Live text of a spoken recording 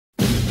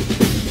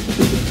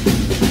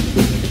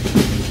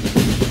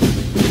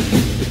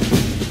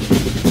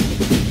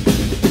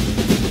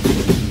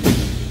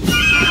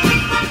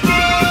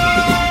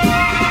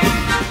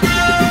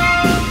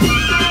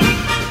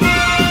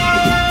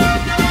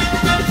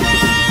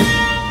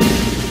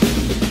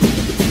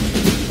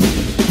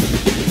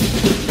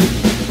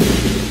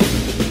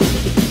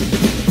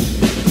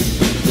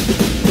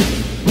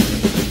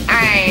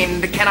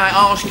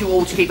ask you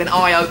all to keep an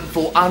eye open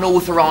for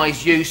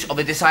unauthorised use of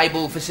the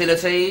disabled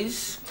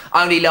facilities?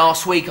 Only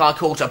last week I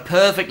caught a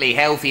perfectly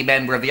healthy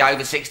member of the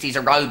over-60s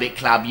aerobic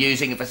club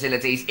using the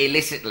facilities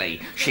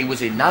illicitly. She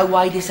was in no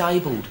way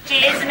disabled. She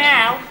is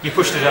now. You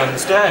pushed her down the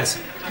stairs.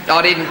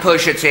 I didn't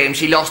push her, Tim.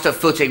 She lost her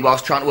footing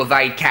whilst trying to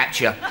evade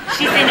capture.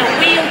 She's in a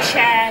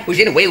wheelchair. Well, she's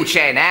in a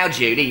wheelchair now,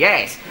 Judy,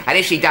 yes. And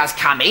if she does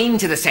come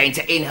into the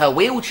centre in her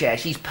wheelchair,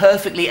 she's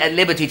perfectly at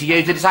liberty to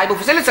use the disabled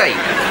facility.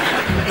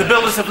 The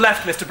builders have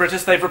left, Mr.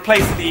 Brittas. They've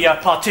replaced the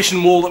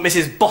partition wall that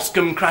Mrs.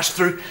 Boscombe crashed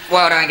through.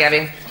 Well done,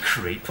 Gavin.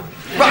 Creep.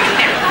 Right,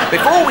 now,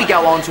 before we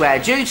go on to our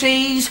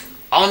duties,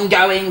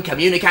 ongoing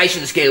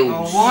communication skills.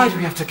 Oh, why do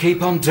we have to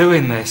keep on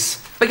doing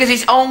this? Because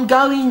it's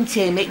ongoing,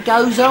 Tim. It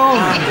goes on.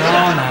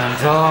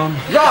 And on.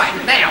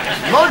 Right, now,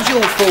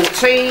 Module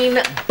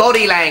 14,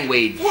 body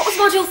language. What was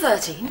Module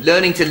 13?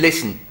 Learning to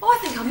listen. Oh, I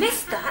think I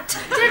missed that.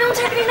 Did anyone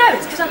take any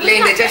notes? Because I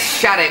Linda, just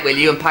shut it, will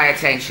you, and pay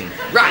attention.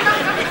 Right.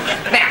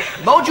 Now,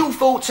 Module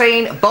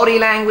 14, body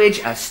language,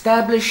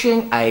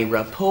 establishing a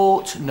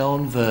report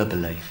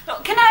non-verbally.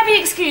 Look, can I be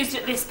excused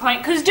at this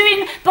point? Because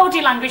doing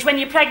body language when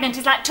you're pregnant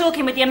is like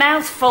talking with your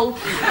mouth full.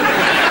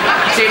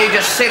 Judy,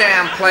 just sit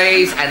down,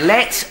 please, and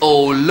let's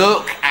all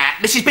look at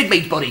Mrs.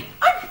 Bigmead's body.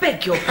 I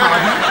beg your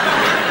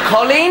pardon.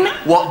 Colin,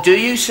 what do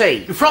you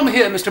see? From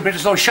here, Mr.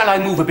 Brittas, or shall I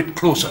move a bit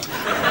closer?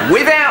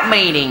 Without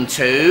meaning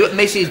to,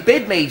 Mrs.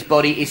 Bidmead's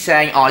body is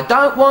saying, I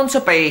don't want to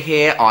be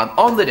here, I'm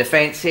on the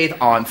defensive,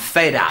 I'm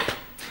fed up.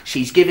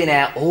 She's giving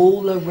out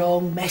all the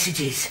wrong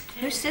messages.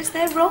 Who says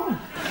they're wrong?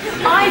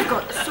 I've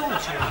got the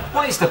sorter.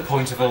 What is the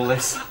point of all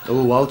this?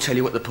 Oh, I'll tell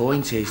you what the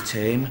point is,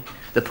 Tim.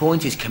 The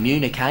point is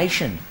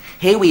communication.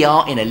 Here we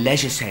are in a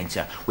leisure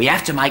centre. We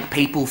have to make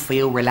people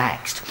feel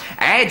relaxed.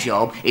 Our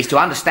job is to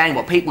understand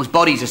what people's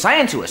bodies are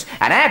saying to us,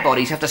 and our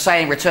bodies have to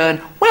say in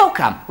return,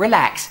 welcome,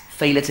 relax,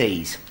 feel at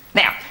ease.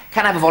 Now,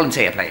 can I have a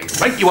volunteer, please?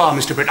 Right you are,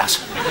 Mr.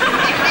 Brittas.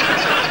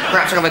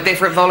 Perhaps I'll have a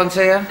different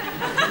volunteer?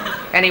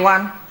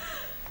 Anyone?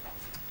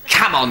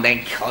 Come on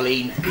then,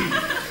 Colleen.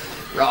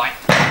 Right,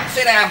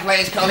 sit down,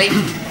 please, Colleen.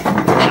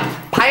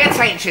 Now, pay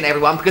attention,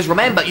 everyone, because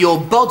remember, your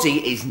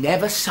body is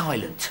never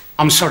silent.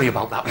 I'm sorry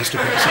about that, Mr.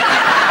 Brittas.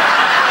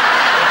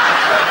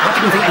 I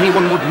didn't think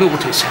anyone would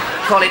notice.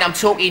 Colin, I'm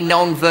talking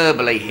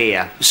non-verbally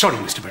here. Sorry,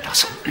 Mr.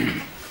 Brittas.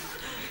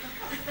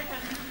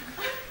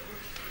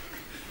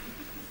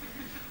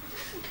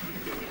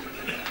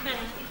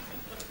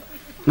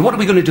 Now, what are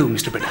we going to do,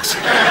 Mr. Brittas?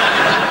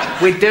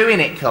 We're doing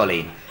it,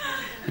 Colin.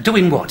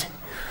 Doing what?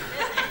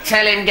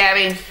 Tell him,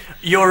 Gavin.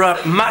 You're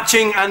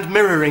matching and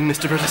mirroring,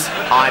 Mr. Brittas.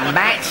 I'm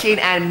matching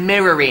and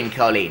mirroring,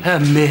 Colin.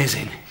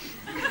 Amazing.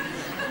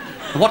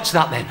 What's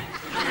that, then?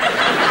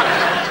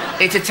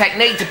 It's a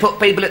technique to put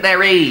people at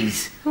their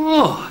ease.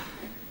 Oh.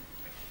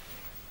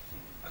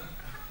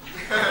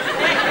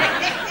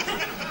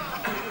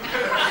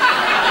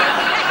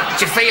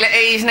 Do you feel at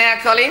ease now,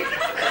 Colin?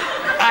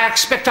 I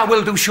expect I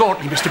will do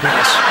shortly, Mr.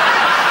 Brittas.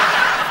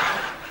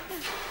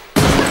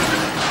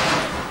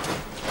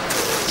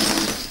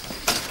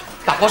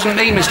 That wasn't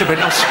me, Mr.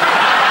 Brittas.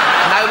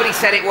 Nobody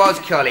said it was,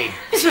 Colin.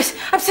 Miss Riss,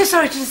 I'm so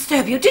sorry to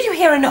disturb you. Did you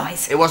hear a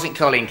noise? It wasn't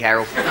Colin,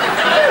 Carol.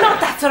 Not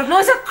that sort of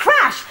noise, a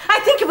crash. I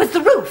think it was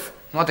the roof.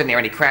 I didn't hear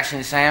any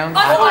crashing sound.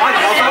 Oh, All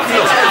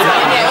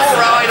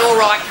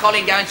right,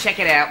 Colin, go and check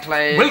it out,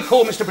 please. Will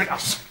call, Mr.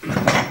 Brittas.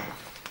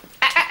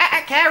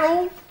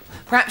 Carol,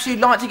 perhaps you'd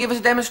like to give us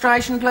a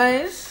demonstration,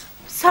 please?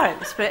 Sorry,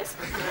 Miss Riss.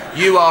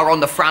 You are on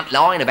the front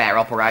line of our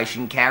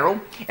operation,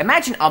 Carol.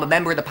 Imagine I'm a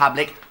member of the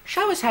public.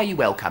 Show us how you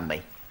welcome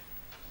me.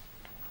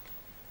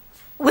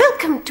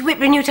 Welcome to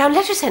Whitbury Newtown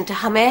Leisure Centre.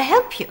 How may I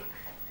help you?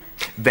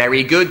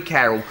 Very good,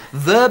 Carol.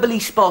 Verbally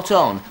spot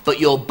on, but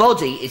your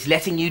body is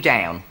letting you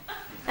down.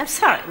 I'm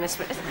sorry, Miss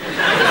Riss.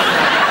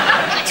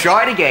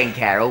 Try it again,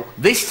 Carol.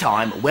 This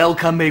time,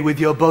 welcome me with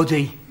your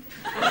body.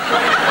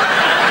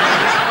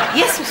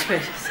 Yes, Miss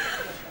Riss.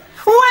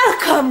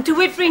 Welcome to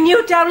Whitbury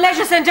Newtown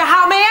Leisure Centre.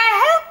 How may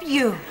I help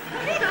you?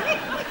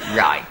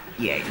 Right,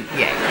 yeah.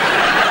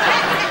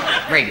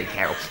 Very good,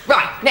 Carol.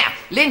 Right, now,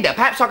 Linda,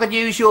 perhaps I could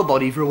use your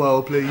body for a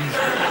while, please.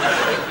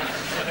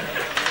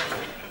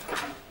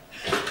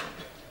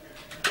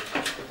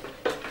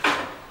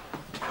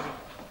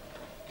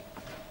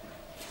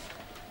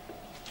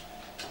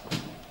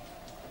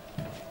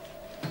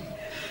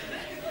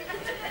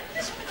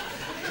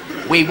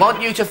 We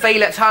want you to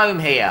feel at home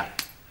here.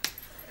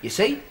 You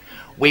see?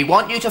 We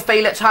want you to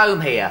feel at home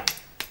here.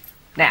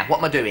 Now, what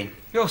am I doing?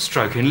 You're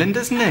stroking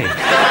Linda's knee.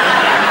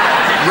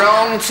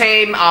 Wrong,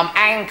 Tim. I'm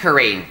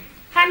anchoring.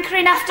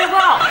 Hankering after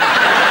what?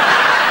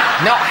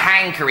 Not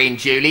hankering,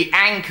 Julie.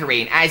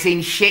 Anchoring, as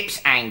in ship's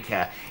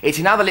anchor. It's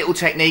another little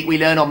technique we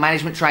learn on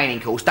management training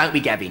course, don't we,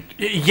 Gavin?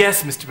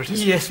 Yes, Mr.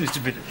 Brittas. Yes, Mr.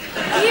 Brittas.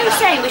 Are you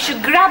saying we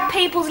should grab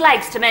people's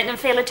legs to make them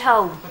feel at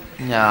home?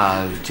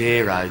 No,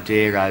 dear, oh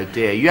dear, oh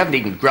dear. You haven't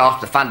even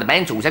grasped the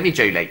fundamentals, have you,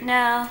 Julie?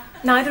 No.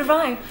 Neither have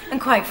I.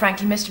 And quite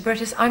frankly, Mr.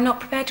 Brittas, I'm not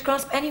prepared to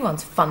grasp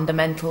anyone's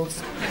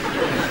fundamentals.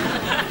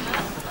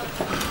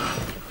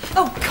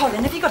 Oh,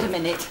 Colin, have you you got a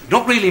minute?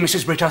 Not really,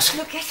 Mrs. Brittas.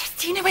 Look,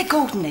 do you know where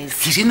Gordon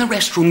is? He's in the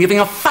restroom giving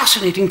a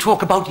fascinating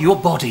talk about your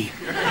body.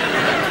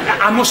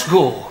 I must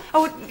go.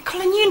 Oh,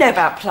 Colin, you know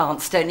about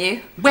plants, don't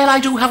you? Well, I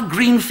do have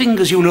green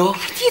fingers, you know.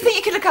 Do you think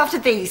you could look after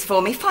these for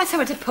me? Find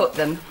somewhere to put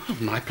them.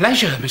 My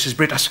pleasure, Mrs.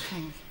 Brittas.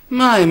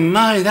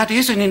 My, that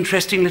is an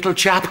interesting little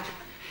chap.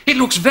 It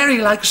looks very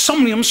like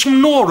Somnium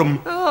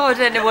somnorum. Oh, I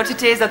don't know what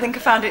it is. I think I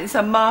found it in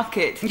some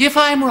market. If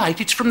I'm right,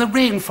 it's from the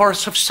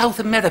rainforests of South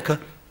America.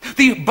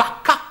 The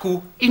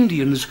Bakaku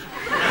Indians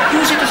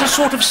use it as a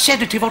sort of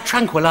sedative or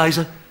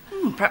tranquilizer.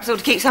 Perhaps I ought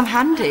to keep some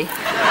handy.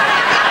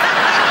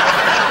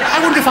 I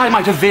wonder if I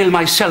might avail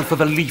myself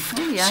of a leaf,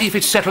 yeah. see if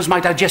it settles my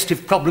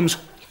digestive problems.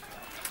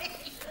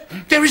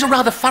 There is a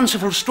rather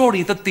fanciful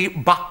story that the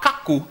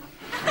Bakaku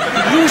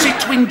use it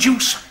to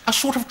induce a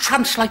sort of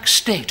trance-like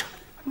state.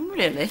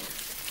 Really?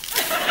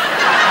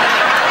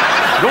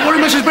 Don't worry,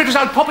 Mrs. Brittas,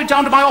 I'll pop it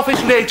down to my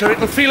office later.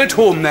 It'll feel at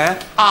home there.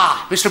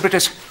 Ah, Mr.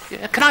 Brittas,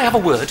 can I have a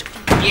word?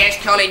 Yes,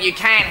 Colin, you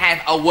can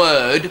have a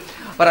word,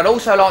 but I'd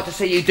also like to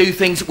see you do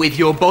things with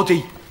your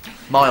body.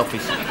 My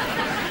office.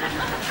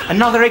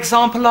 Another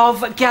example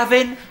of,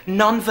 Gavin,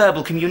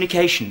 non-verbal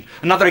communication.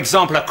 Another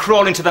example of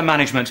crawling to the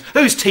management.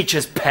 Who's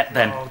teacher's pet,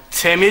 then? Oh,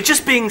 Tim, you're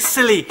just being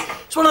silly.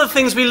 It's one of the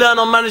things we learn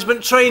on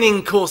management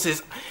training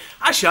courses.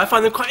 Actually, I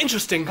find them quite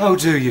interesting. Oh,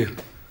 do you?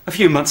 A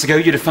few months ago,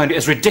 you'd have found it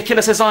as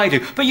ridiculous as I do,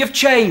 but you've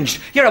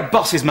changed. You're a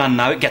boss's man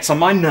now. It gets on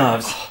my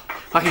nerves. Oh,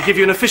 I could give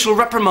you an official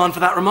reprimand for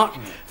that remark.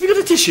 Have you got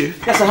a tissue?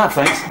 Yes, I have,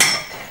 thanks.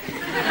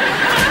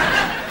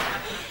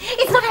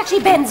 It's not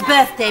actually Ben's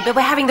birthday, but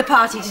we're having the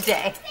party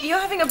today. You're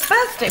having a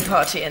birthday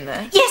party in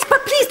there? Yes,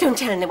 but please don't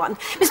tell anyone.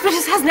 Miss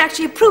Brittas hasn't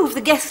actually approved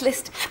the guest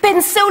list.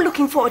 Ben's so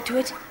looking forward to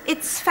it.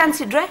 It's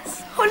fancy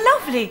dress. Oh,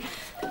 lovely.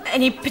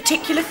 Any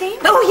particular theme?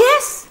 Oh,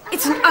 yes.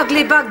 It's an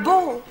ugly bug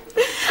ball.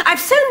 I've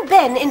sewn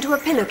Ben into a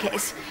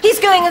pillowcase. He's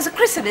going as a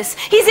chrysalis.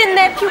 He's in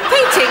there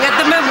pupating at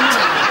the moment.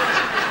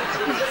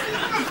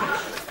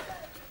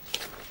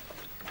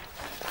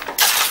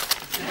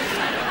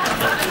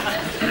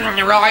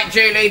 Right,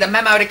 Julie, the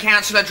memo to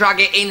Councillor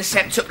Druggett in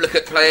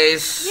septuplicate,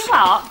 please. You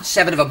what?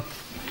 7 of them.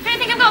 Don't you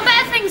think I've got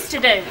better things to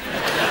do?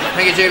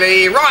 Thank you,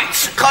 Julie. Right,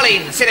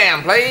 Colin, sit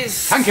down,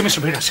 please. Thank you, Mr.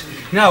 Brittas.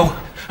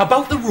 Now,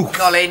 about the roof.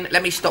 Colin,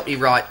 let me stop you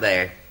right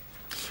there.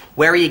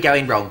 Where are you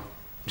going wrong?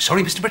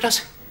 Sorry, Mr.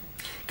 Brittas?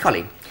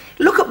 Colin,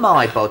 look at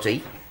my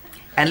body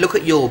and look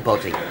at your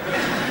body.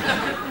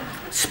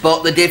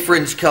 Spot the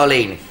difference,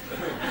 Colin.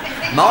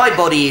 My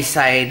body is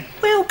saying,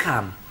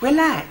 welcome,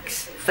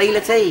 relax, feel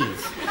at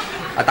ease.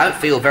 I don't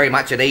feel very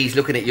much at ease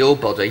looking at your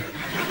body.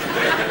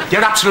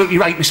 You're absolutely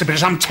right, Mr.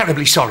 Brittas. I'm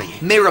terribly sorry.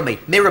 Mirror me,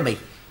 mirror me.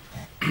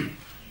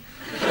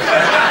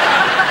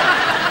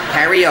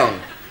 Carry on.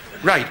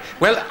 Right,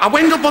 well, I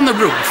went up on the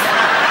roof,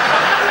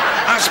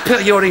 as per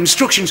your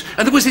instructions,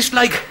 and there was this,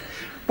 like,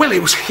 well,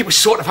 it was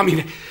sort of, I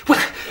mean,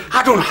 well,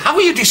 I don't know, how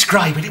will you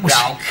describe it? It was...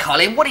 Oh,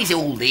 Colin, what is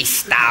all this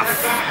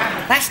stuff?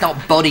 That's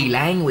not body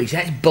language,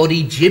 that's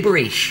body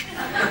gibberish.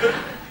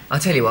 I'll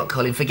tell you what,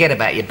 Colin, forget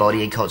about your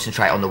body and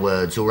concentrate on the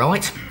words, all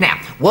right? Now,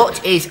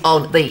 what is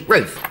on the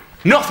roof?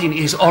 Nothing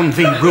is on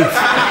the roof.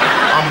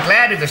 I'm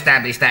glad we've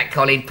established that,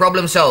 Colin.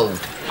 Problem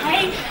solved.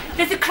 Hey,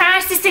 there's a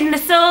crisis in the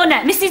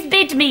sauna. Mrs.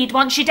 Bidmead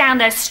wants you down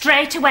there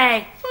straight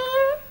away.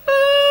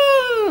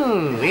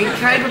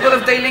 Incapable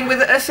of dealing with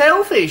it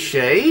herself, is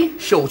she?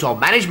 Short on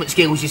management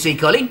skills, you see,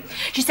 Colin.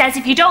 She says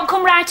if you don't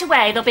come right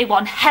away, there'll be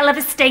one hell of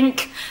a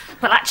stink.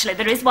 Well, actually,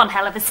 there is one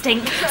hell of a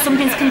stink.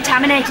 Something's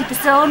contaminated the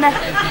sauna.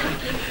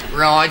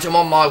 Right, I'm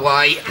on my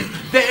way.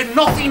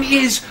 Nothing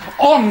is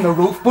on the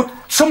roof, but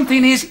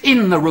something is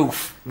in the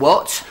roof.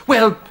 What?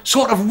 Well,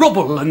 sort of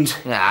rubble and...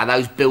 Ah,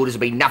 those builders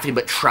have been nothing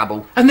but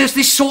trouble. And there's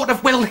this sort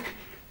of, well,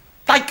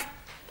 like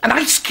an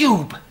ice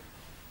cube.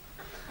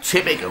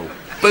 Typical.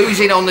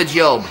 Boozing on the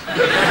job.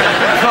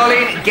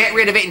 Colin, get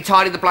rid of it and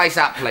tidy the place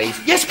up, please.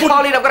 Yes, but...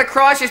 Colin, I've got a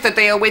crisis to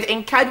deal with.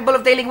 Incapable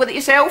of dealing with it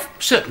yourself?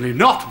 Certainly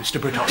not, Mr.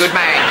 Brittas. Good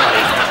man,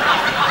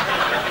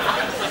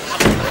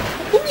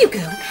 Colin. In you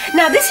go.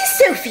 Now, this is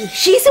Sophie.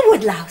 She's a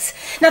woodlouse.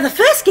 Now, the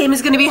first game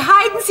is going to be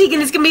hide and seek,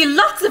 and it's going to be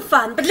lots of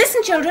fun. But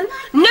listen, children,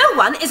 no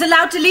one is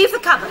allowed to leave the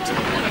cupboard.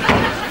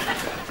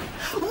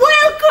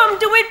 Welcome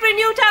to Whitbury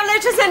Newtown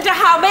Leisure Centre.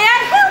 How may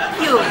I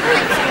help you?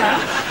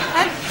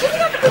 Do you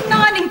think I could put an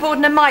ironing board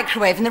and a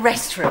microwave in the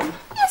restroom?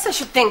 Yes, I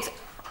should think so.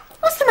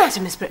 What's the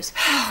matter, Miss Brittas?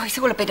 Oh, it's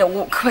all a bit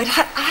awkward.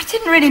 I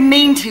didn't really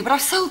mean to, but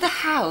I've sold the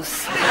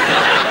house.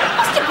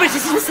 Mr.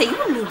 Brittas didn't say you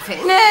were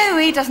moving. No,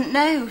 he doesn't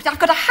know. I've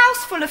got a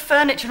house full of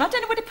furniture and I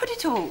don't know where to put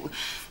it all.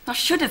 I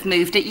should have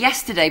moved it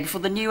yesterday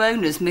before the new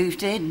owners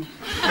moved in.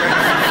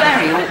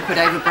 Very awkward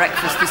over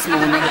breakfast this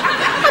morning.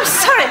 I'm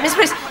sorry, Miss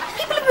Brittas.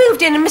 People have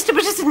moved in and Mr.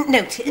 Brittas didn't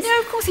notice? No,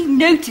 of course he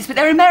noticed, but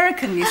they're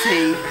American, you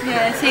see.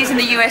 Yes, he's in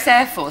the US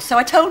Air Force, so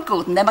I told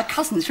Gordon they're my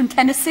cousins from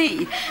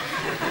Tennessee.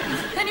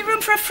 Any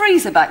room for a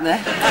freezer back there?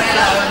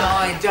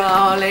 Hello, my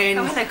darling.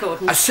 Oh, hello,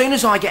 Gordon. As soon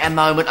as I get a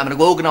moment, I'm going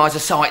to organise a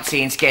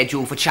sightseeing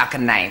schedule for Chuck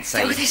and Nancy.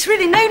 Oh, there's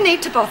really no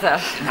need to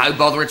bother. No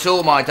bother at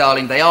all, my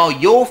darling. They are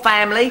your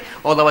family,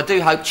 although I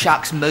do hope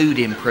Chuck's mood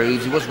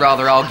improves. He was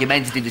rather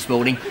argumentative this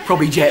morning.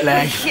 Probably jet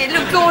lag. Yeah,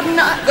 look, Gordon,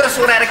 Got to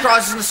sort out a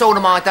crisis in the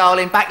sauna, my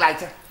darling. Back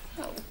later.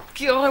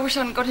 God, I wish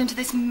I hadn't got into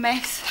this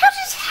mess. How did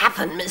it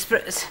happen, Miss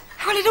Brittas?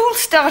 Well, it all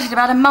started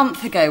about a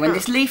month ago when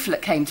this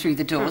leaflet came through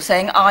the door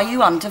saying, "Are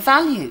you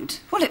undervalued?"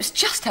 Well, it was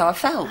just how I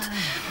felt.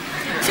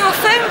 So I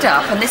phoned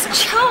up and this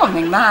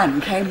charming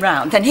man came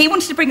round. Then he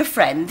wanted to bring a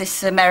friend,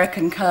 this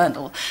American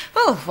colonel.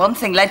 Well, one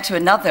thing led to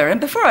another,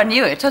 and before I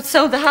knew it, I'd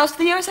sold the house to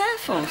the US Air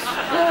Force.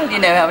 Well, you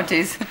know how it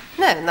is.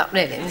 No, not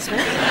really, Miss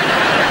Brittas.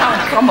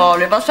 Oh, come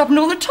on, it must happen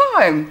all the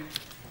time.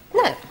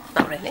 No,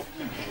 not really.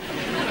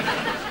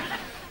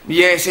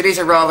 Yes, it is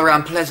a rather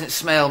unpleasant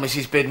smell,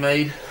 Mrs.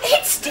 Bidmead.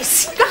 It's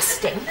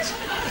disgusting.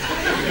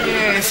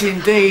 Yes,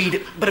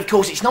 indeed. But of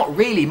course, it's not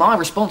really my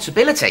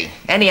responsibility.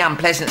 Any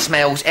unpleasant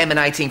smells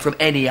emanating from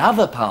any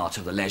other part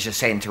of the leisure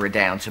centre are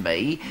down to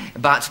me,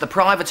 but the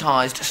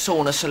privatised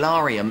sauna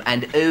solarium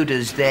and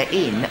odours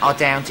therein are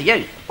down to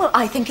you. Well,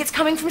 I think it's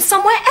coming from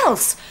somewhere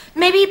else.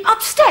 Maybe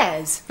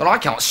upstairs. Well, I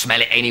can't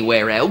smell it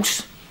anywhere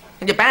else.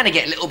 And you're bound to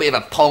get a little bit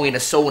of a pong in a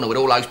sauna with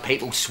all those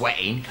people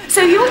sweating.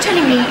 So you're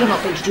telling me you're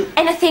not going to do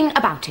anything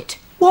about it?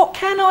 What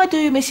can I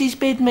do, Mrs.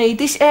 Bidmead?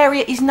 This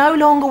area is no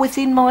longer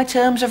within my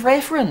terms of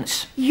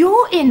reference.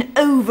 You're in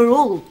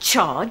overall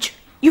charge.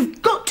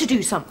 You've got to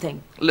do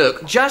something.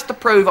 Look, just to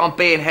prove I'm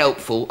being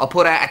helpful, I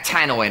put out a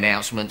tannoy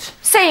announcement.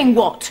 Saying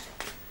what?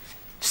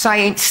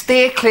 Saying,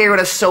 steer clear of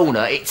the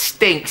sauna, it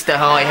stinks to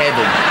high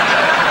heaven.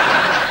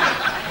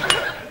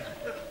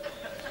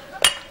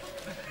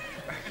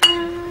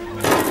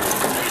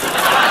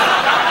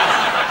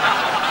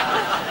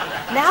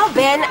 Now,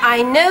 Ben,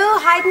 I know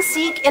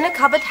hide-and-seek in a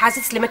cupboard has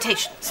its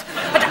limitations,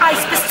 but I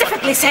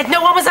specifically said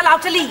no one was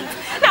allowed to leave.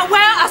 Now,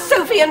 where are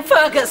Sophie and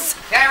Fergus?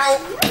 Carol,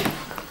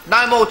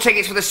 no more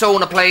tickets for the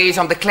sauna, please.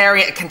 I'm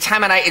declaring it a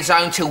contaminated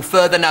zone till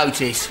further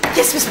notice.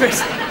 Yes, Miss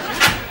Bruce.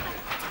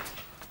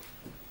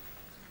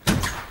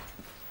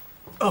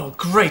 Oh,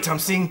 great, I'm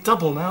seeing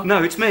double now.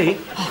 No, it's me.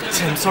 Oh,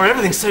 Tim, sorry,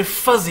 everything's so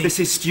fuzzy.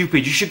 This is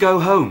stupid. You should go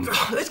home.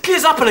 It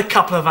clears up in a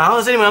couple of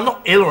hours. Anyway, I'm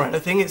not ill or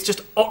anything. It's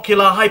just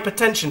ocular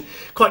hypertension.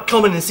 Quite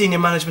common in senior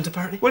management,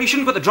 apparently. Well, you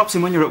shouldn't put the drops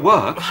in when you're at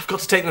work. I've got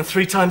to take them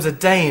 3 times a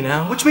day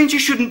now. Which means you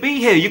shouldn't be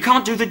here. You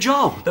can't do the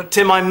job. Look,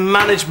 Tim, I'm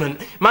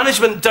management.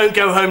 Management don't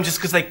go home just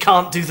because they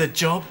can't do the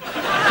job.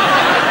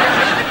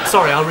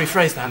 Sorry, I'll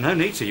rephrase that. No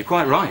need to. You're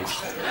quite right.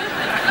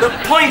 The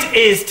point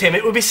is, Tim,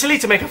 it would be silly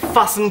to make a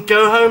fuss and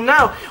go home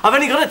now. I've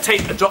only got to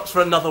take the drops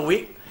for another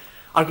week.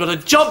 I've got a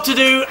job to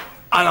do,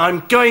 and I'm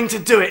going to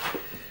do it.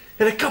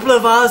 In a couple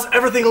of hours,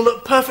 everything will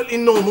look perfectly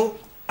normal,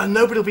 and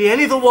nobody will be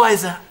any the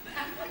wiser.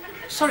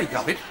 Sorry,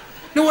 Gavin.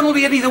 No one will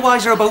be any the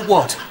wiser about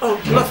what?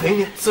 Oh, nothing.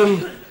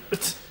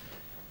 It's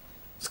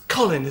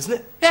Colin, isn't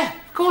it? Yeah,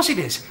 of course it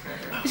is.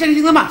 Is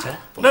anything the matter?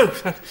 No,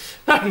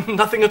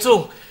 nothing at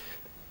all.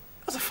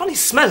 There's a funny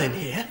smell in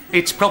here.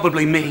 It's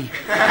probably me.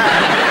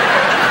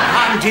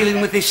 I'm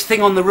dealing with this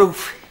thing on the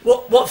roof.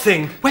 What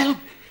thing? Well,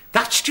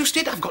 that's just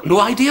it. I've got no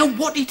idea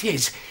what it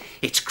is.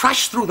 It's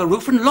crashed through the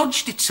roof and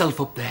lodged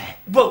itself up there.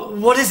 Well,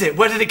 what is it?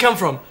 Where did it come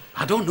from?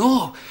 I don't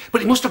know,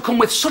 but it must have come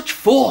with such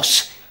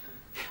force.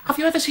 Have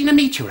you ever seen a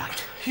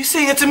meteorite? Are you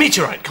saying it's a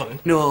meteorite, Colin?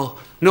 No,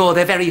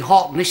 they're very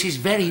hot and this is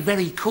very,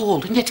 very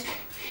cold. And yet,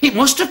 it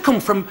must have come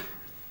from...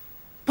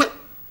 well,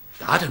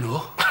 I don't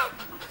know.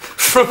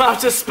 From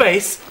outer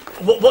space?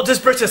 What does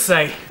Brittas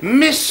say?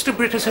 Mr.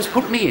 Brittas has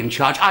put me in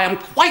charge. I am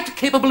quite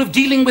capable of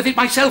dealing with it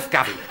myself,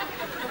 Gavin.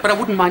 But I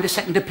wouldn't mind a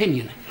second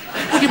opinion.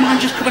 Would you mind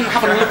just coming and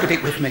having a look at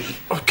it with me?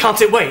 Oh, can't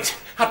it wait?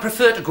 I'd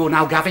prefer to go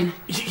now, Gavin.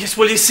 Yes,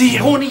 well, you see...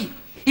 Only,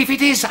 if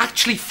it is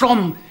actually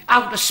from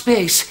outer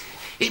space,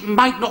 it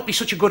might not be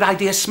such a good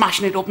idea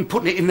smashing it up and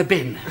putting it in the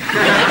bin.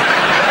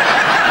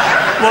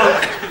 Well,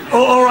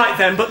 all right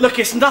then, but look,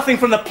 it's nothing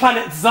from the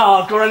planet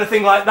Zarg or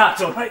anything like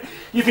that, all right?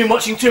 You've been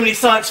watching too many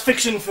science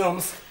fiction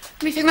films.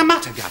 Anything the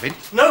matter, Gavin?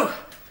 No,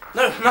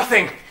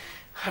 nothing.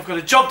 I've got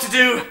a job to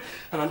do,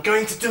 and I'm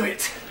going to do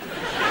it.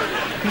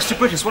 Mr.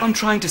 Brittas, what I'm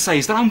trying to say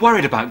is that I'm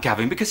worried about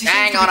Gavin because he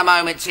Hang on a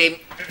moment, Tim.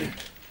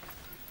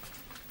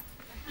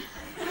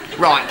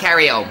 Right,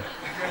 carry on.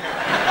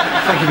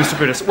 Thank you, Mr.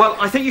 Brittas. Well,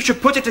 I think you should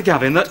put it to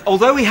Gavin that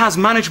although he has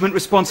management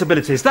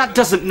responsibilities, that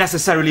doesn't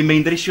necessarily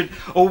mean that he should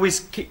always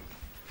keep...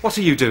 What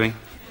are you doing?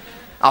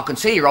 I can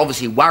see you're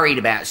obviously worried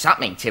about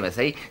something,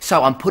 Timothy,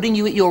 so I'm putting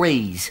you at your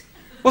ease.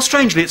 Well,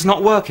 strangely, it's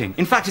not working.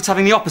 In fact, it's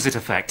having the opposite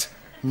effect.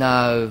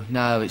 No,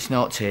 it's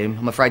not, Tim.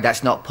 I'm afraid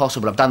that's not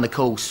possible. I've done the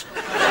course.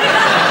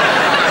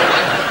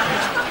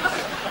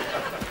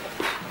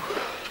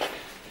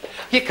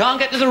 You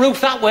can't get to the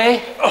roof that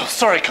way. Oh,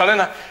 sorry,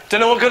 Colin. I don't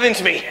know what got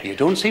into me. You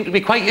don't seem to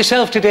be quite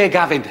yourself today,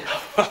 Gavin.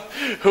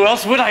 Who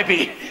else would I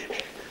be?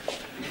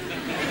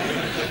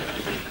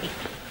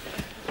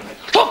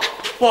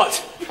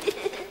 What?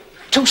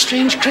 2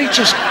 strange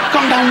creatures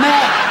gone down there.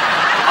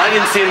 I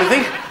didn't see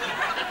anything.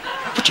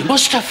 But you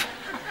must have.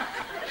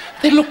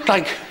 They looked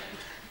like,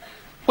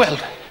 well,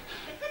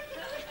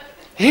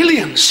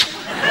 aliens.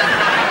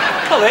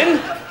 Colin?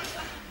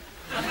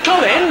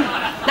 Colin?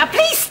 Now,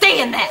 please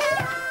stay in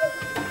there.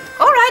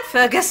 All right,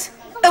 Fergus.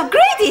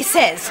 O'Grady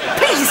says,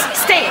 please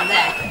stay in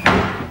there.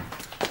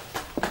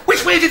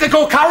 Which way did they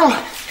go, Carol?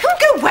 Who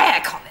go where,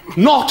 Colin?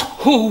 Not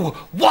who,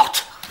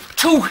 what?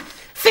 2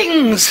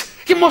 things.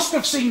 You must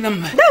have seen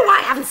them. No,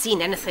 I haven't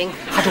seen anything.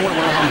 I don't want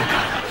to wrong,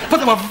 but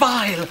they were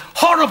vile,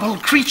 horrible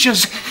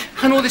creatures.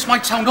 I know this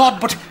might sound odd,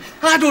 but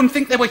I don't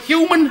think they were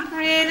human.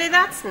 Really,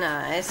 that's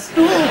nice.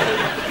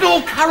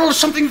 No, Carol,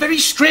 something very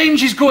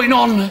strange is going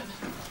on.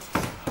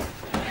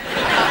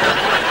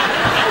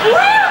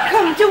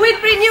 Welcome to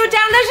Whitbury New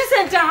Town Leisure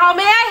Centre. How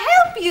may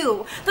I help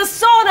you? The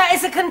sauna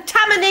is a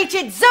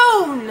contaminated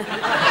zone.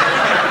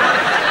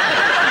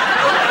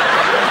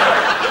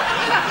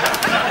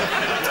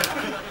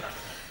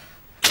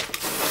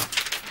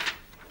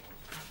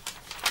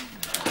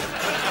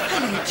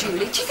 Julie,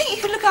 do you think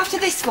you could look after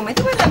this for me?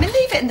 They won't let me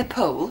leave it in the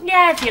pool.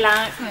 Yeah, if you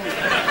like.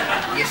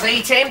 You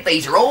see, Tim,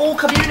 these are all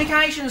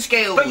communication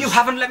skills. But you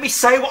haven't let me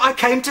say what I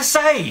came to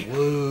say.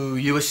 Ooh,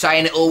 you were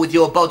saying it all with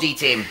your body,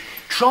 Tim.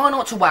 Try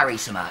not to worry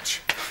so much.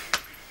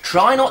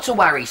 Try not to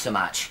worry so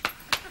much.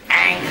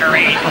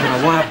 Anchoring. I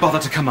don't know why I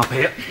bothered to come up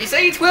here. You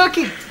see, it's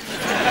working.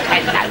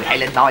 Hello,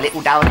 Helen, my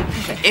little darling.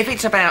 If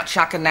it's about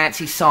Chuck and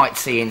Nancy's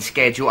sightseeing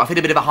schedule, I've hit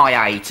a bit of a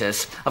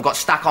hiatus. I've got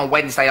stuck on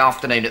Wednesday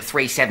afternoon at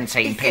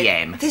 3:17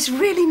 p.m. There's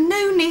really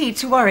no need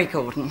to worry,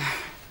 Gordon.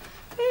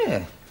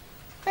 Yeah.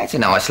 That's a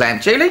nice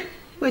lamp, Julie.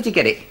 Where'd you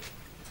get it?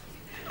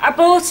 I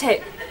bought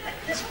it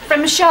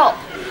from a shop.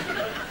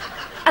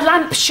 A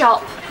lamp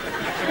shop.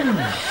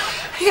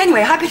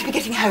 Anyway, I better be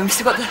getting home.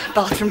 Still got the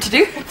bathroom to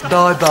do.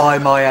 Bye-bye,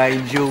 my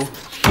angel.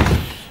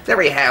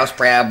 Very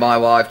house-proud, my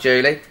wife,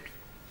 Julie.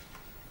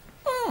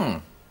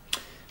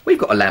 We've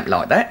got a lamp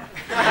like that.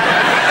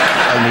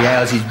 Only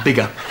ours is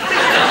bigger.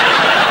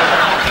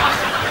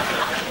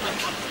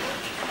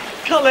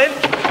 Colin?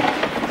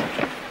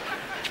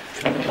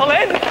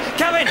 Colin?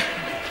 Kevin!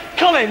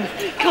 Colin!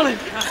 Colin!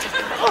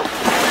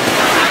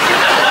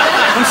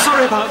 I'm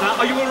sorry about that.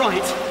 Are you all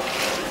right?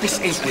 This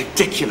is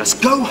ridiculous.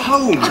 Go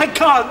home. I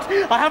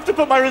can't. I have to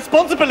put my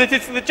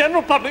responsibilities to the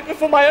general public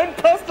before my own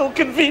personal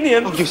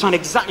convenience. Oh, you sound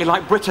exactly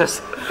like Brittas.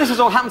 This has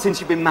all happened since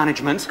you've been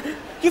management.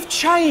 You've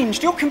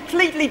changed. You're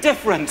completely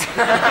different.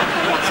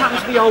 What's happened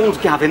to the old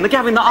Gavin? The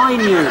Gavin that I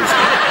knew?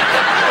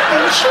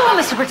 I'm sure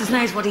Mr. Brittas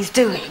knows what he's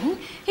doing.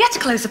 He had to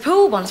close the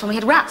pool once when we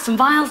had rats and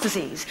vials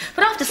disease.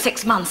 But after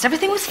 6 months,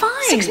 everything was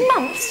fine. 6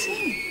 months?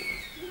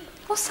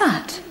 What's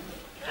that?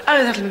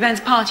 Oh, that'll be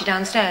Ben's party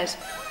downstairs.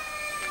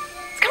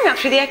 It's coming up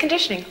through the air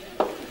conditioning.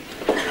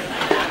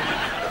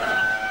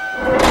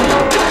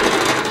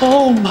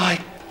 Oh my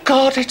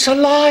God, it's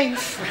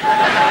alive.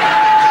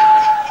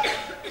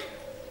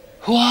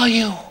 Who are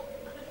you?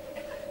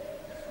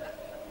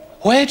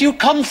 Where do you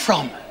come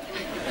from?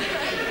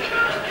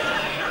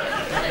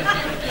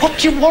 What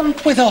do you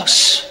want with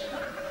us?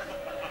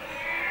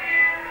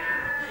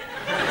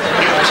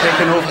 You've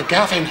taken over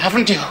Gavin,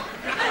 haven't you?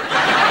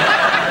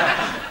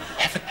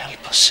 Heaven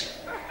help us.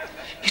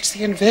 It's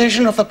the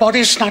invasion of the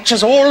body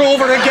snatchers all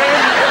over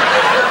again.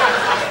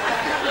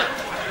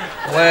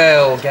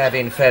 Well,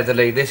 Gavin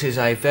Featherly, this is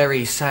a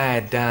very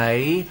sad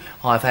day.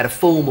 I've had a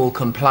formal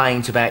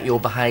complaint about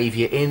your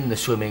behaviour in the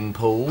swimming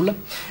pool.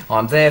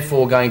 I'm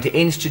therefore going to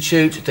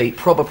institute the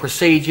proper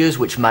procedures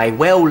which may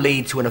well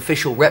lead to an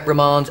official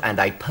reprimand and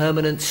a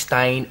permanent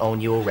stain on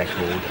your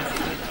record.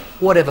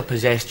 Whatever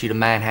possessed you to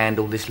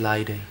manhandle this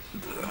lady?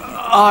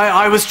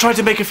 I was trying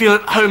to make her feel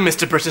at home,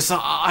 Mr. Brittas.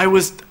 I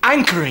was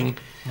anchoring.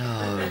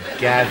 Oh,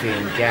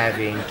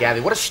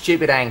 Gavin. What a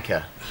stupid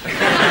anchor.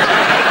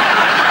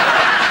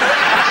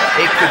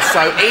 It could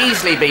so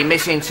easily be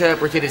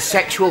misinterpreted as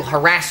sexual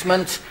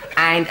harassment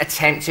and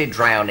attempted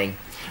drowning.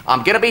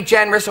 I'm going to be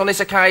generous on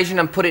this occasion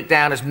and put it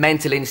down as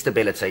mental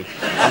instability.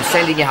 I'm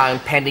sending you home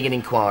pending an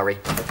inquiry.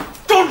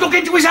 Don't look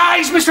into his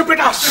eyes, Mr.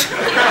 Brittas.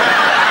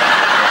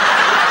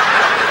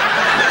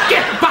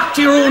 Get back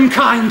to your own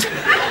kind.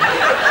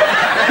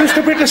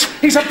 Mr. Brittas,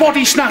 he's a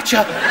body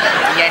snatcher.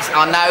 Yes,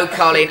 I know,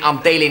 Colin.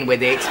 I'm dealing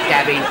with it.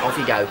 Gavin, off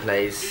you go,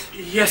 please.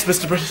 Yes,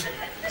 Mr. Brittas.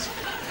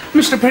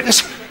 Mr.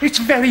 Brittas, it's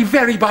very,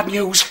 very bad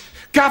news.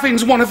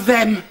 Gavin's one of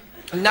them.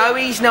 No,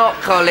 he's not,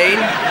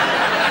 Colin.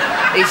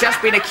 He's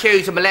just been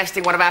accused of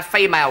molesting one of our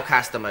female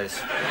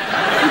customers.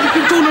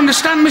 You don't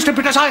understand, Mr.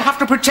 Brittas. I have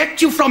to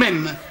protect you from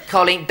him.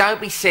 Colin, don't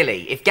be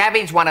silly. If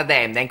Gavin's one of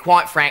them, then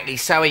quite frankly,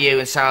 so are you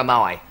and so am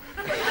I.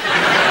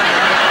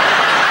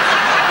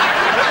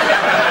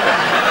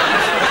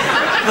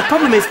 The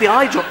problem is the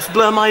eye drops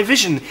blur my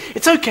vision.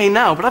 It's okay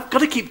now, but I've got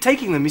to keep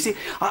taking them. You see,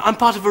 I'm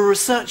part of a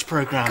research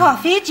programme.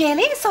 Coffee,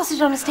 jelly, sausage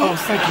on a stick. Oh,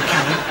 thank you,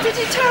 Karen. Did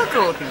you tell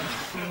Gordon?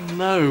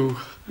 No.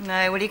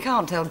 No, well, you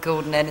can't tell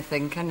Gordon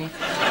anything, can you?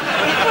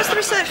 What's the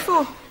research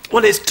for?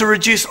 Well, it's to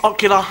reduce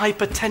ocular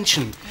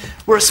hypertension.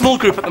 We're a small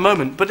group at the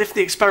moment, but if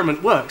the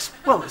experiment works,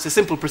 well, it's a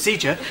simple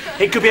procedure.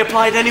 It could be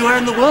applied anywhere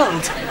in the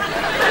world.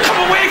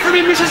 Come away from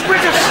him, Mrs.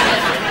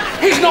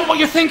 Brittas! He's not what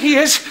you think he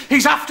is.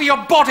 He's after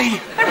your body.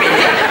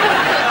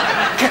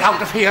 Get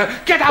out of here.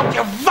 Get out,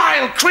 you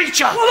vile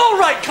creature. Well, all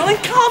right, Colin,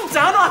 calm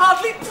down. I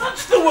hardly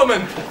touched the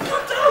woman.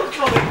 Calm down,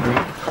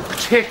 Colin.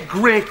 Take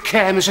great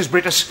care, Mrs.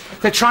 Brittas.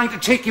 They're trying to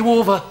take you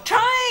over.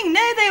 Trying?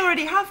 No, they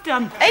already have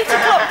done. 8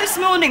 o'clock this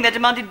morning, they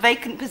demanded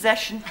vacant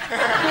possession.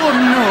 Oh,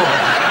 no.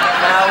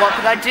 Well, what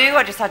could I do?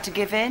 I just had to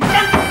give in.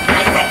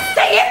 I said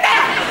stay in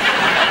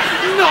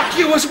there! Not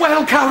you as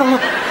well, Carol.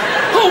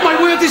 Oh,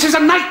 my word, this is a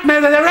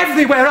nightmare. They're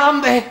everywhere,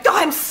 aren't they? Oh,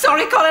 I'm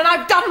sorry, Colin.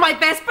 I've done my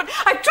best, but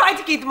I've tried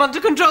to keep them under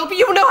control, but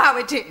you know how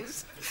it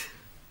is.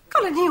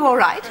 Colin, are you all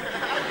right?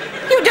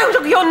 You don't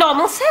look your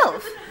normal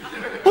self.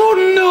 Oh,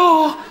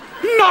 no.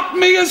 Not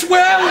me as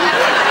well.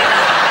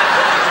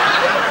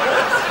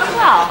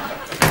 Well,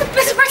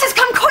 Mr. Brittas,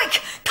 come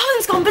quick!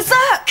 Colin's gone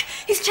berserk!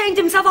 He's chained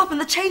himself up in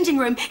the changing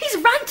room. He's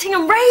ranting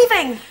and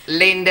raving.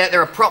 Linda,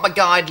 there are proper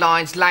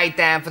guidelines laid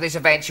down for this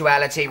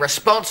eventuality.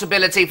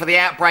 Responsibility for the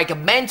outbreak of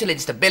mental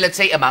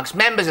instability amongst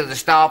members of the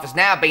staff has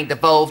now been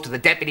devolved to the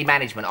deputy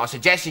management. I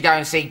suggest you go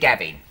and see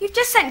Gavin. You've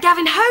just sent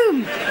Gavin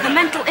home for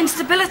mental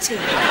instability.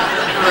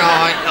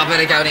 Right, I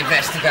better go and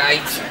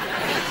investigate.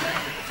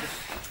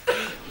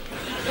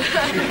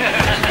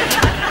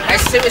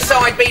 Has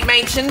suicide been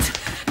mentioned?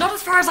 Not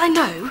as far as I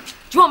know.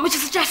 Do you want me to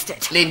suggest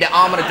it? Linda,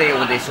 I'm going to deal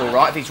with this, all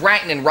right? If he's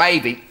ranting and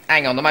raving...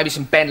 Hang on, there may be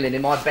some Benlin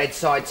in my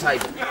bedside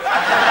table. What's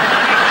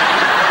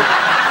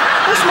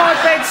my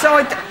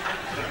bedside...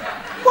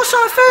 What's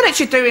our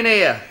furniture doing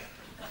here?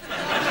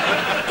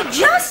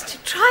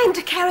 Just trying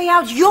to carry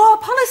out your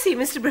policy,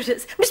 Mr.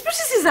 Brittas. Miss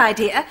Brittas's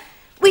idea.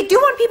 We do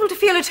want people to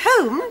feel at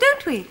home,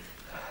 don't we?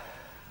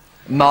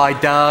 My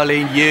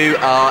darling, you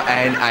are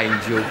an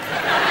angel.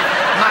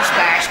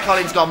 Moustache,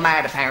 Colin's gone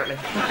mad, apparently.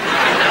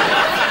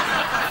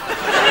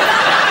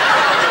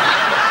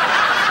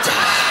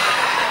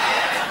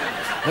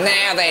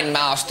 Now then,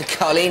 Master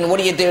Colin, what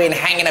are you doing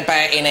hanging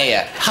about in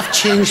here? I've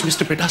changed,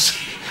 Mr. Brittas.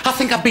 I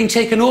think I've been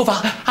taken over.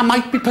 I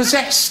might be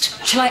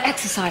possessed. Shall I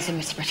exercise him,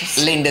 Mr.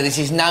 Brittas? Linda, this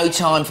is no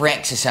time for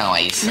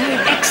exercise. No,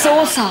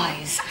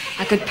 exorcise.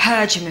 I could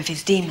purge him of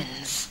his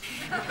demons.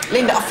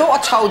 Linda, I thought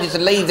I told you to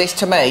leave this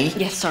to me.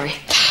 Yes, sorry.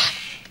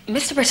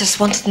 Mr. Brittas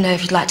wanted to know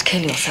if you'd like to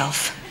kill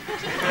yourself.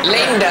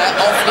 Linda,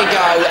 off you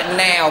go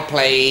now,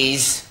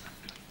 please.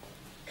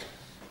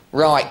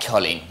 Right,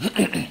 Colin.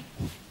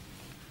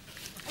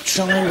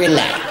 Try and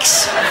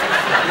relax.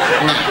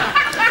 Now,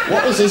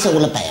 what is this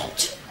all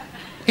about?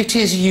 It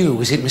is you,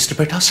 is it, Mr.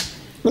 Brittas?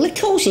 Well, of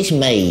course it's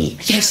me.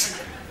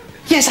 Yes.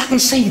 Yes, I can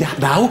see that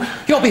now.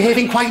 You're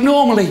behaving quite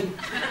normally.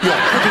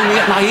 You're putting me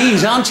at my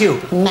ease, aren't you?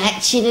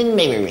 Matching and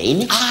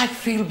mirroring. I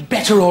feel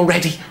better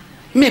already.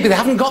 Maybe they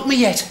haven't got me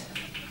yet.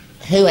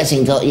 Who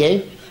hasn't got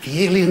you?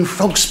 The alien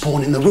frog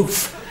spawn in the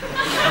roof.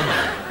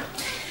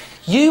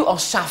 You are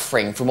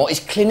suffering from what is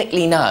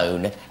clinically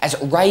known as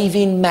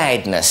raving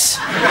madness.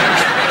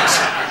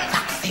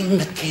 That thing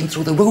that came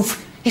through the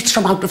roof, it's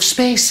from out of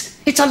space.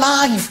 It's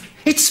alive.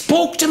 It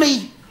spoke to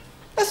me.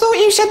 I thought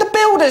you said the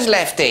builders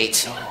left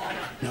it.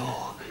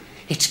 No.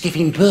 It's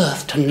giving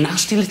birth to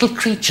nasty little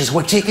creatures who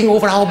are taking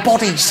over our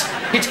bodies.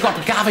 It's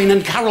got Gavin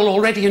and Carol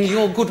already and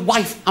your good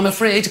wife, I'm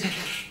afraid.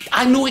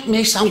 I know it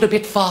may sound a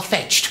bit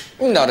far-fetched.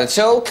 Not at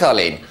all,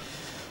 Colin.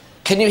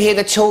 Can you hear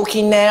the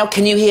talking now?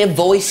 Can you hear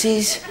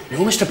voices? No,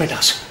 Mr.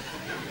 Brittas.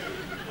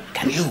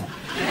 Can you?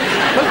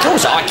 Well, of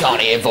course I can't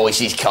hear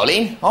voices,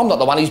 Colin. I'm not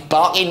the one who's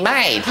barking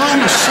mad. I'm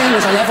the same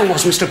as I ever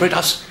was, Mr.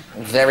 Brittas.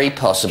 Very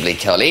possibly,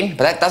 Colin,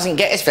 but that doesn't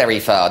get us very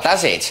far,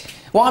 does it?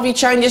 Why have you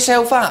chained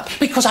yourself up?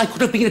 Because I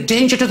could have been a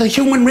danger to the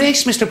human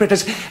race, Mr.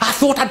 Brittas. I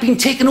thought I'd been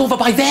taken over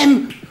by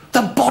them,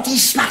 the body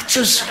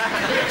snatchers.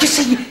 You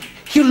see,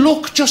 you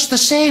look just the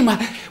same. Well,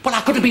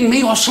 I could have been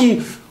me or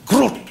some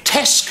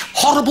grotesque,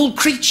 horrible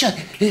creature.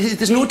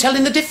 There's no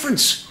telling the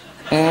difference.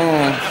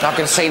 I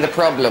can see the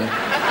problem.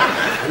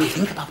 When you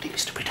think about it,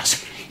 Mr.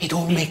 Brittas, it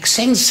all makes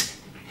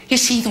sense. You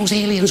see, those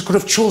aliens could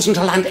have chosen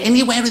to land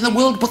anywhere in the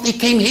world, but they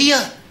came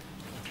here.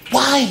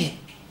 Why?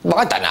 Well,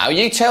 I don't know,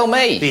 you tell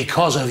me.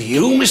 Because of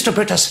you, Mr.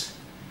 Brittas.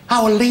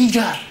 Our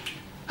leader.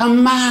 A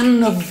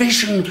man of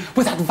vision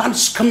with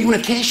advanced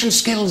communication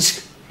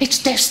skills. It's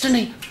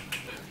destiny.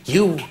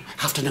 You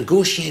have to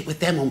negotiate with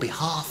them on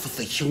behalf of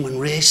the human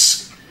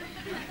race.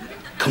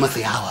 Cometh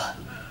the hour.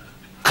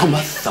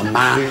 Cometh the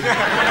man.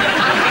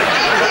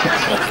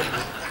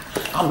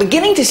 I'm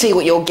beginning to see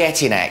what you're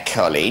getting at,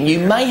 Colin. You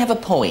may have a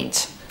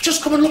point.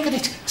 Just come and look at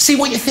it. See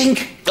what you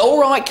think. All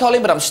right,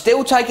 Colin, but I'm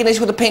still taking this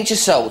with a pinch of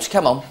salt.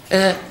 Come on.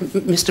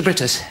 Mr.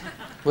 Brittas.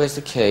 Where's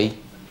the key?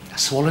 I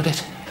swallowed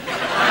it.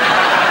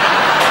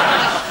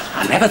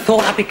 I never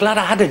thought I'd be glad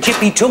I had a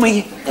jippy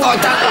tummy. Oh,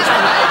 don't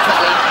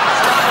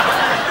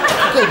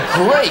Good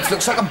grief,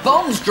 looks like a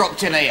bomb's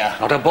dropped in here.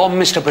 Not a bomb,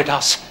 Mr.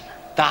 Brittas.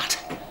 That.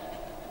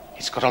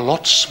 It's got a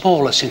lot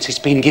smaller since it's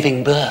been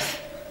giving birth.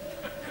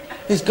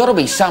 There's got to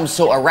be some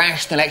sort of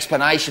rational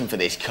explanation for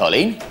this,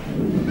 Colin.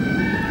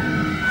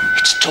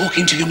 It's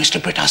talking to you, Mr.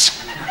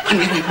 Brittas. I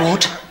knew it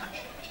would.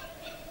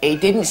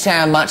 It didn't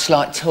sound much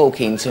like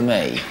talking to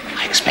me.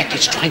 I expect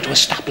it's trying to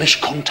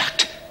establish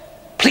contact.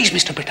 Please,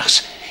 Mr.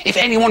 Brittas, if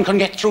anyone can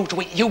get through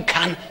to it, you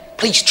can.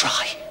 Please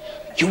try.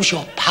 Use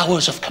your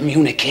powers of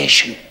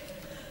communication.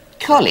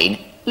 Colin,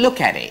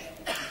 look at it.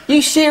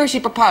 You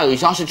seriously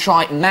propose I should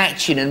try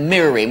matching and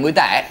mirroring with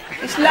that?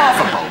 It's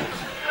laughable.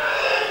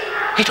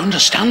 It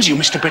understands you,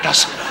 Mr.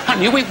 Brittas. I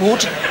knew it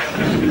would.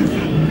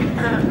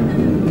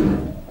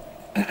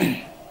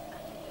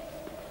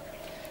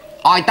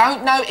 I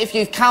don't know if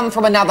you've come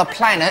from another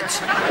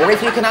planet or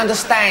if you can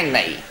understand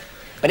me.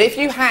 But if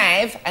you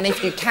have, and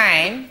if you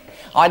can,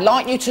 I'd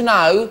like you to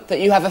know that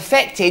you have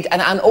effected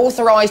an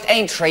unauthorised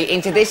entry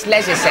into this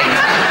leisure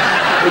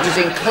centre, which is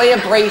in clear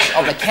breach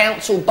of the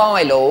council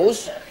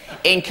bylaws,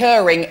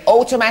 incurring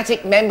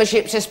automatic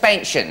membership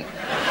suspension.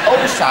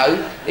 Also,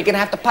 you're going to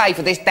have to pay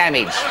for this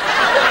damage.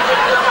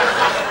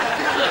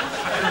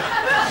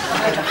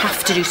 I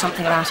have to do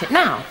something about it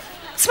now.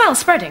 Smell's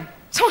spreading.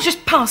 Someone's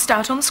just passed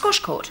out on the squash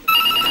court.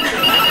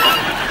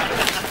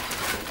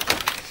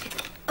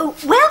 Oh,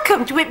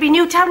 welcome to Whitby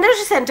Newtown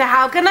Leisure Centre.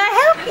 How can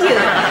I help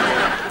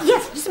you?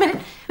 Yes, just a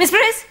minute. Miss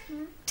Bruce,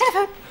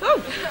 telephone.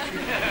 Oh.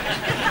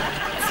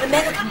 It's an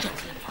American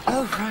gentleman.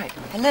 Oh, right.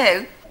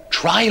 Hello?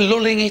 Try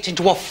lulling it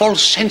into a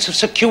false sense of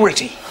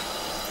security.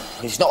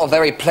 It's not a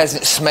very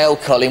pleasant smell,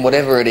 Colin,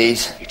 whatever it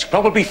is. It's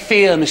probably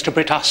fear, Mr.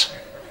 Brittas.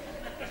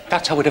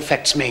 That's how it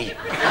affects me.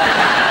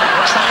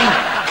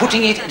 Try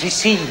putting it at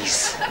its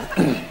ease.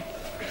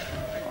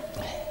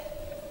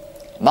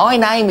 My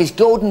name is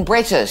Gordon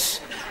Brittas.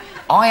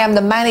 I am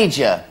the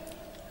manager,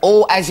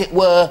 or as it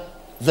were,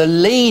 the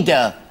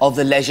leader of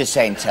the leisure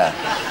centre.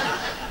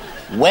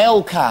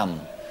 Welcome.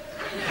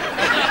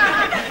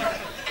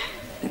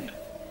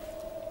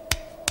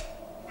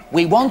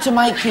 We want to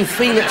make you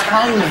feel at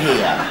home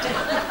here.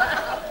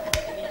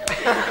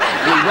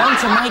 We want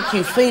to make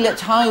you feel at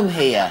home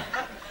here.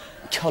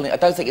 Colin, I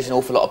don't think there's an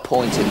awful lot of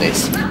point in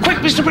this. Quick,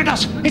 Mr.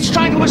 Brittas! It's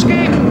trying to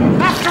escape!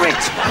 After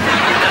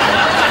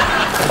it!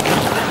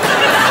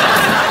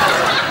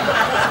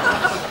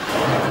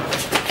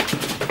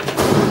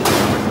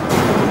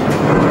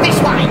 This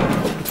way!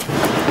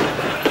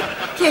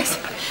 Yes.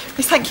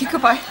 Yes, thank you.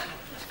 Goodbye.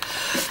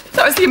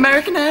 That was the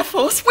American Air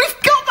Force. We've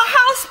got the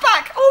house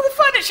back! All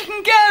the furniture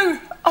can go!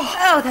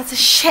 Oh, that's a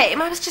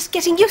shame. I was just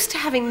getting used to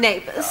having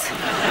neighbours.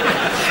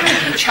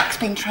 Chuck's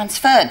been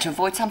transferred to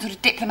avoid some sort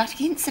of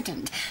diplomatic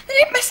incident. They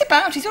didn't mess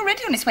about. He's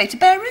already on his way to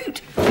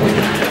Beirut.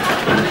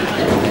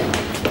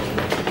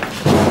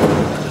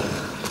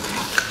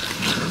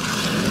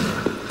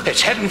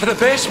 It's heading for the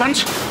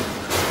basement.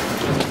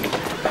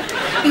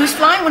 He was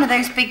flying one of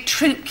those big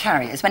troop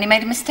carriers when he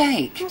made a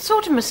mistake. What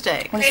sort of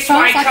mistake? Well, This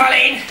way,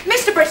 Colin!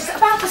 Mr. Brittas,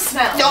 about the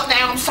smell. Not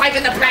now, I'm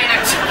saving the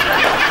planet!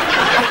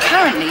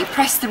 Apparently, he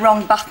pressed the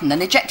wrong button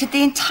and ejected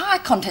the entire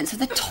contents of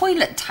the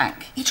toilet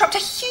tank. He dropped a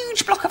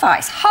huge block of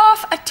ice,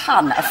 half a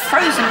ton of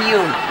frozen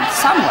urine,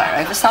 somewhere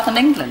over southern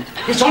England.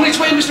 It's on its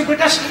way, Mr.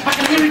 Brittas. I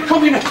can hear it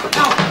coming. Now,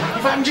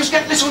 if I can just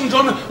get this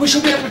undone, we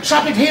shall be able to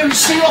trap it here and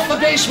seal off the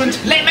basement.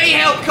 Let me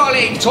help,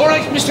 Colin! It's all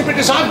right, Mr.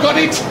 Brittas, I've got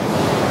it.